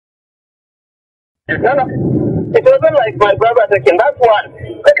No, no. It wasn't like my brother taking. That's one.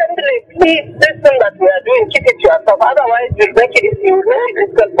 Secondly, please, this thing that we are doing, keep it to yourself. Otherwise, you will make it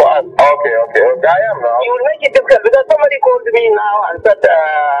difficult for us. Okay. I am now. You will make it difficult because somebody called me now and said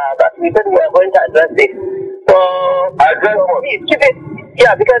that we said we are going to address this. So, please keep it.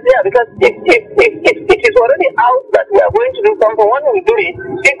 Yeah, because if it is already out that we are going to do something, when we do it,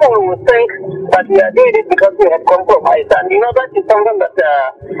 people will think that we are doing it because we have compromised. And that is something that,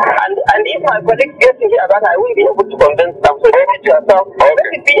 and if my colleagues get to hear that, I will be able to convince them. So keep it to yourself. Let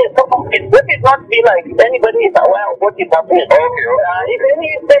it be a separate. Let it not be like anybody is aware of what is happening.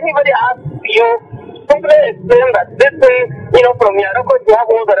 If anybody asks you, simply explain that this thing, from your records, you have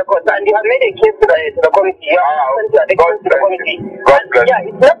all the records, and you have made a case to the committee. You have sent your declaration to the committee. Yeah,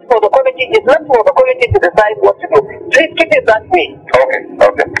 it's not for the committee. It's not for the committee to decide what to do. Please keep it that way.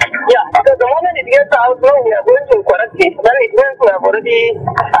 Okay. Yeah, because the moment it gets out, now we are going to correct it. Then it means we have already.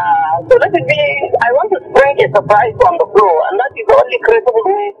 So let it be. I want to bring a surprise on the floor, and that is the only credible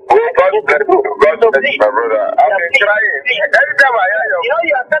way. God bless my brother. I've been crying. Every time I hear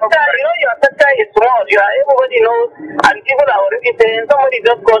your sector is small. Everybody knows, and people are already saying. Somebody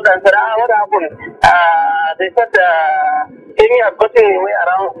just called and said, what happened? They said Amy has gotten away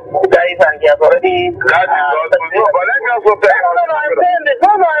around you guys, and he has already. That is also true, but let me also tell you. No, I'm saying this.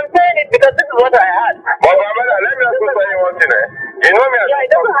 No, I'm saying it because this is what I had. But my brother, let me also tell you one thing. You know me as it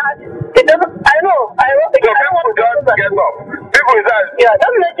doesn't have. It doesn't. I know. I want to get up. People is that. Yeah,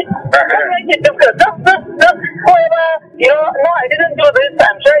 don't make it difficult. Just whoever, no, I didn't do this.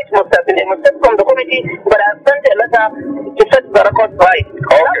 I'm sure it must have been a mistake from the committee, but I've sent a letter to set the record right.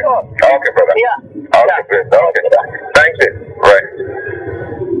 Okay, brother. Yeah. Okay, great.